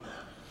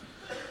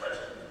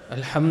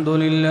الحمد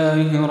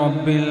لله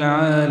رب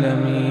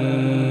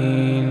العالمين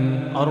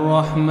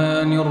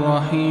الرحمن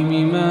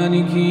الرحيم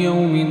مالك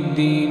يوم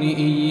الدين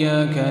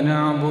إياك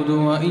نعبد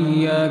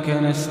وإياك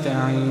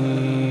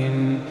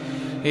نستعين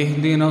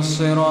اهدنا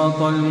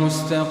الصراط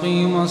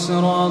المستقيم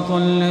صراط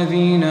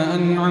الذين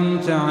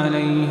أنعمت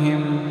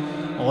عليهم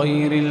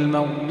غير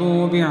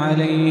المغضوب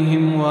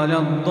عليهم ولا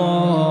الضالين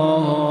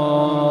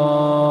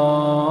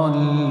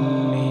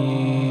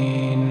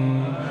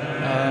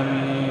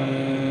آمين.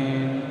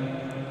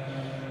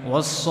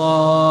 والصافات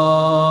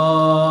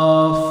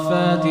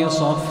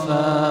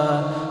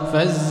صفا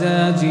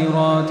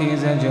فالزاجرات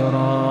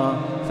زجرا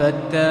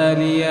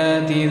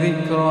فالتاليات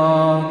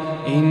ذكرا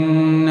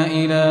إن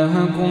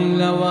إلهكم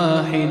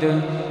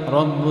لواحد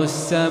رب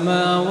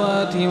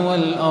السماوات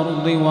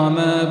والأرض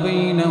وما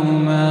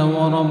بينهما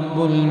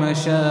ورب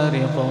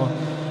المشارق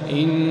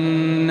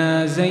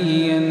إنا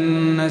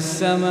زينا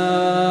السماء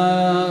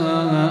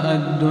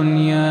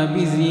الدنيا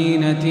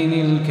بزينة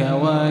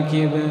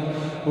الكواكب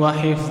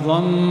وحفظا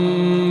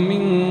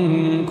من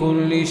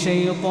كل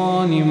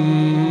شيطان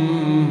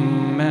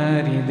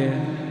مارد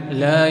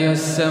لا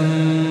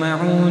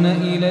يسمعون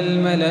إلى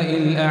الملأ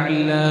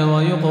الأعلى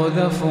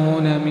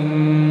ويقذفون من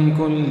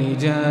كل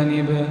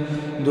جانب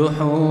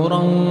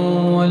دحورا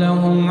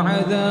ولهم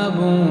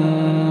عذاب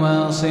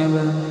واصب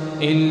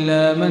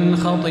إلا من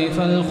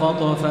خطف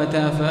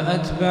الخطفة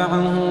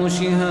فأتبعه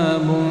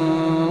شهاب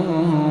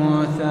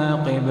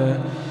ثاقب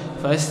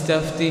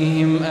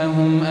فاستفتهم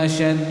أهم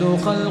أشد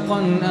خلقا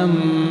أم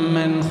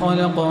من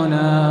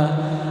خلقنا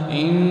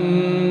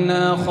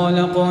إنا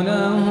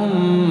خلقناهم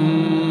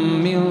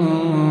من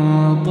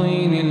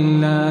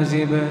طين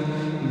لازب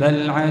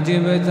بل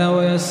عجبت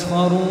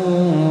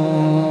ويسخرون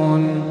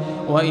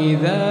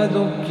وإذا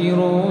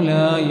ذكروا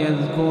لا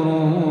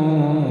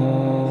يذكرون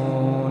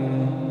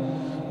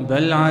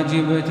بل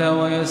عجبت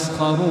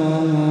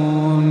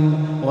ويسخرون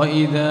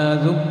وإذا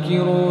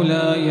ذكروا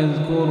لا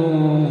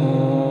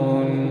يذكرون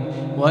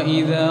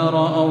وإذا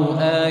رأوا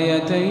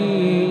آية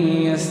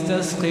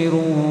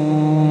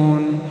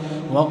يستسخرون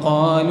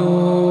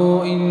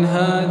وقالوا إن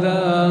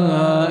هذا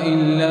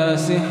إلا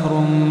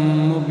سحر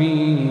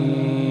مبين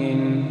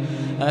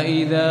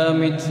أإذا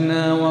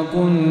متنا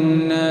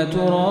وكنا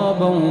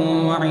ترابا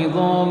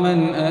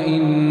وعظاما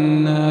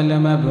أإنا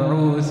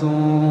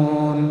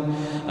لمبعوثون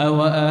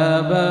أو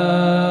آباؤنا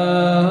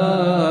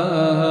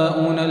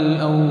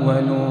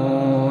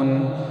الأولون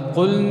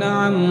قل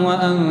نعم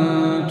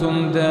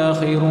وأنتم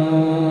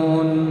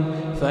داخرون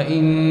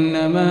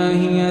فإنما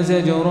هي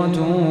زجرة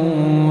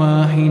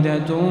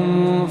واحدة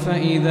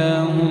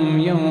فإذا هم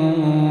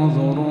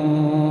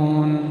ينظرون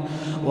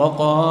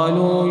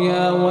وقالوا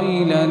يا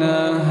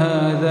ويلنا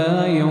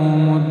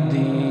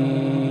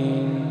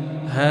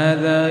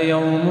هذا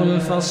يوم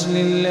الفصل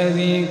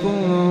الذي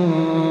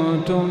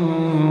كنتم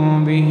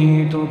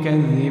به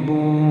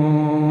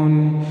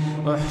تكذبون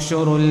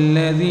احشروا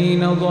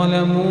الذين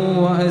ظلموا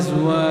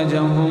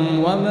وأزواجهم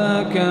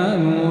وما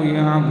كانوا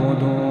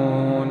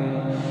يعبدون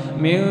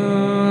من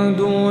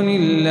دون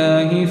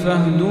الله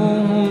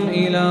فاهدوهم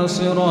إلى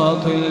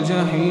صراط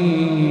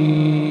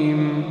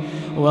الجحيم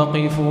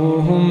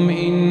وقفوهم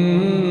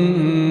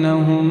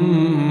إنهم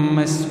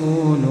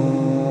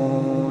مسؤولون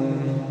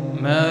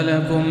ما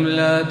لكم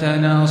لا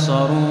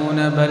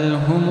تناصرون بل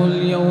هم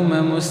اليوم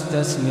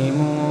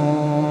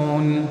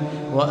مستسلمون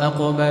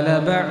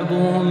وأقبل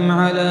بعضهم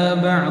على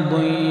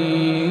بعض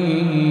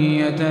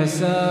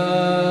يتساءلون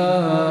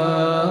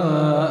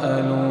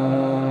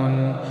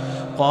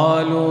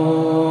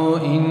قالوا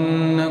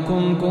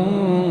إنكم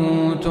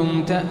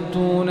كنتم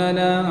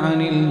تأتوننا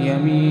عن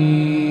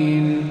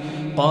اليمين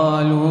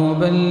قالوا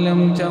بل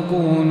لم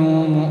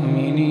تكونوا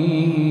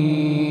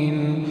مؤمنين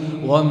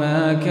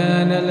وما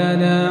كان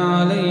لنا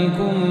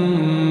عليكم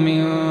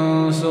من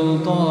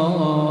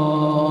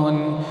سلطان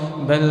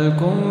بل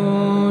كنتم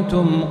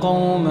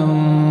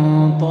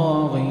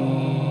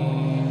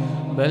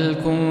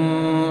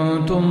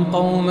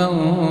قوما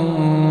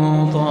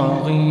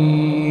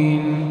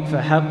طاغين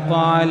فحق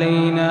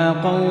علينا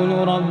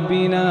قول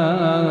ربنا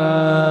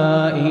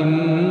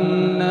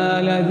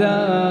إنا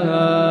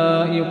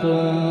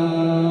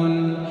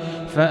لذائقون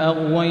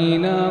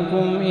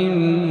فأغويناكم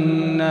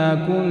إنا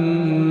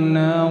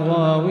كنا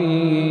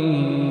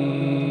غاوين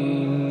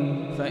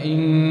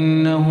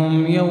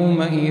فإنهم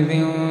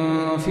يومئذ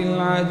في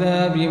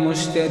العذاب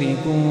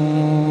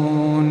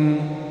مشتركون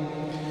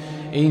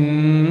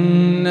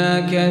إنا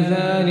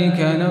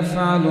كذلك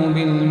نفعل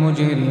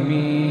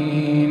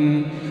بالمجرمين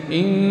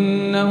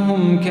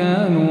إنهم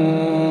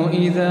كانوا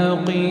إذا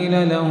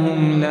قيل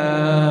لهم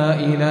لا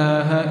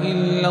إله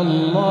إلا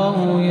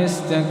الله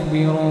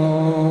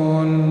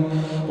يستكبرون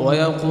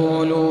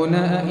ويقولون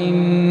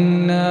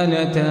أئنا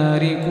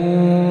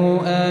لتاركو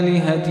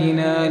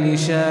آلهتنا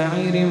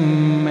لشاعر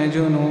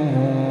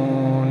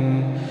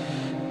مجنون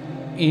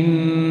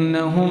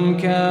إنهم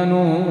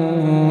كانوا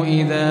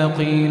إذا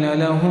قيل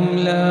لهم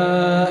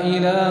لا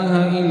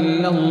إله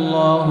إلا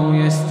الله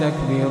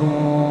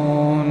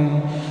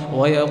يستكبرون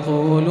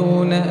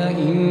ويقولون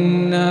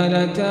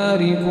أئنا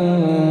لتاركو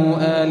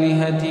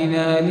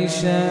آلهتنا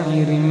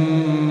لشاعر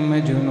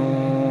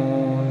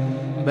مجنون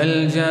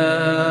بل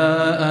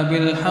جاء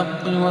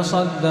بالحق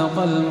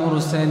وصدق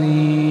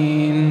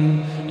المرسلين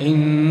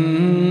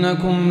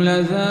إنكم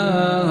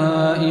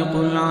لذائق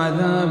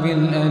العذاب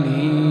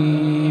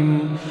الأليم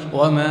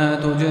وما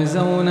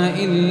تجزون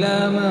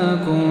إلا ما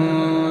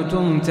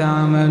كنتم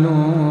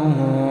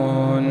تعملون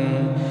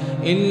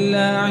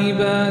إلا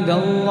عباد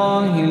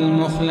الله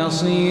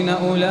المخلصين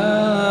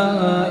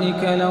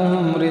أولئك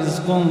لهم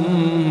رزق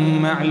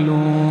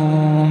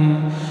معلوم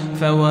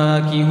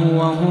فواكه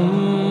وهم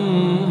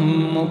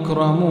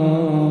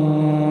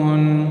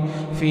مكرمون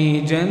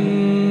في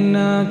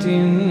جنات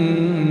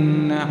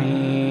النعيم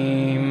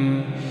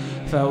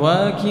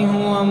فواكه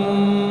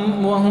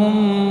وهم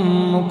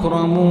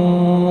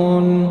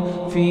مكرمون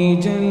في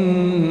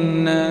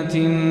جنات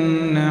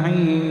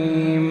النعيم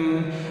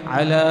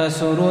على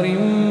سرر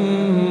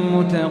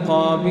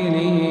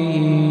متقابلين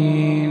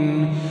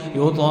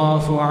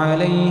يطاف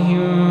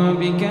عليهم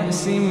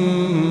بكأس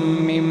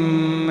من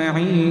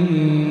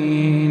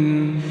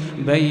معين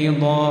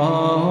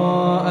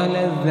بيضاء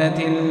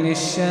لذة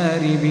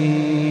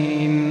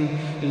للشاربين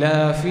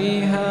لا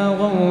فيها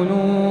غول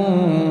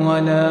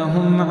ولا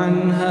هم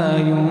عنها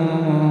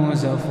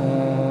ينزفون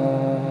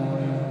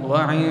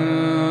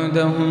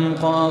وعندهم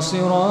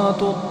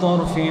قاصرات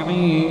الطرف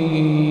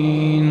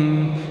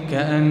عين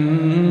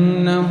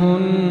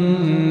كأنهن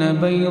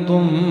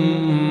بيض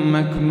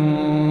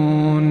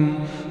مكنون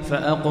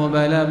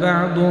فأقبل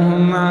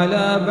بعضهم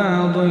على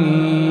بعض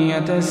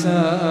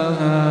يتساءلون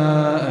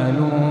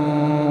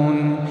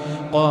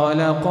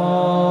قال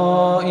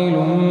قائل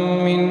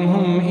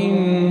منهم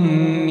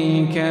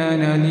إني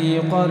كان لي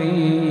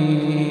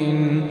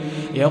قرين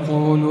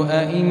يقول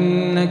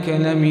أئنك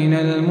لمن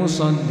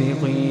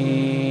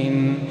المصدقين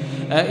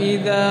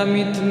أئذا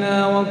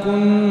متنا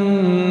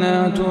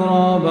وكنا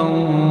ترابا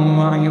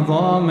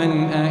وعظاما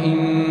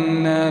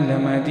أئنا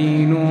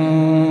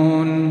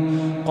لمدينون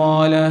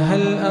قال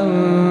هل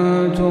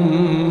أنتم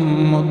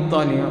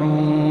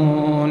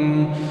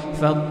مطلعون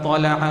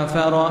فاطلع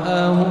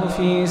فرآه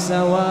في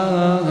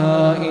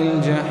سواء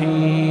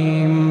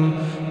الجحيم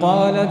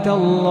قال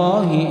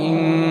تالله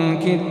إن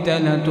كدت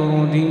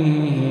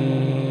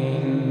لتردين